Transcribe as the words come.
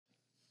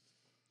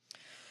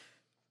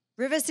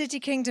River City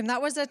Kingdom,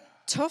 that was a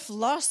tough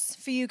loss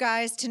for you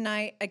guys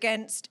tonight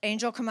against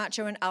Angel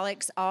Camacho and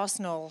Alex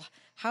Arsenal.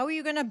 How are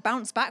you going to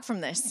bounce back from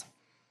this?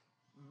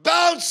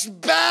 Bounce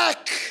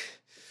back,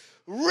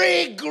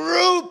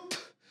 regroup,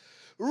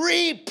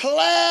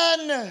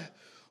 replan,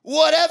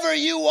 whatever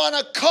you want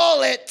to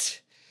call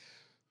it.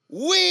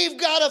 We've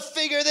got to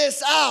figure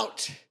this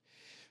out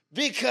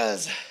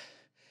because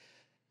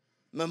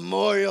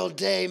Memorial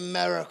Day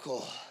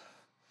Miracle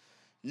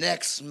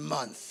next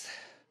month.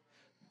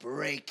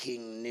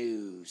 Breaking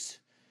news.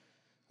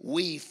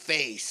 We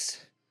face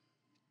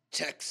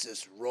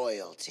Texas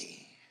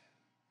royalty.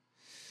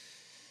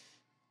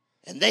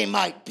 And they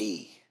might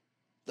be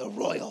the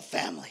royal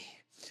family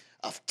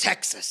of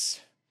Texas,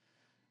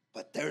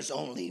 but there's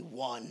only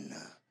one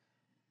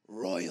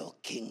royal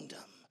kingdom.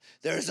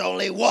 There's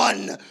only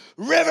one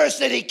River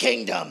City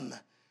Kingdom.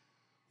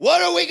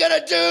 What are we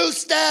gonna do,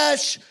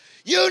 Stash?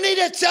 You need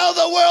to tell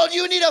the world,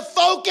 you need to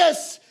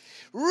focus,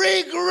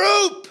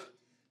 regroup.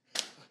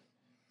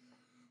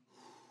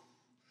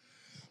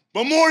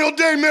 Memorial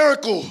Day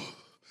Miracle.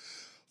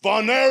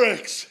 Von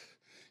Erichs,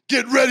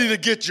 get ready to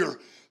get your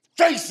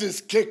faces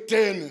kicked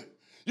in,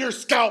 your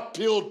scalp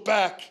peeled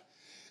back,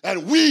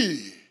 and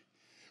we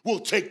will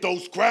take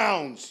those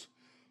crowns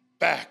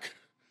back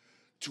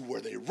to where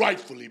they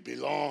rightfully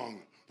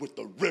belong with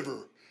the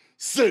River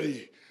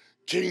City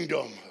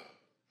Kingdom.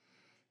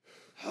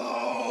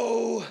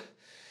 Oh,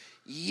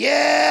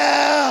 yeah.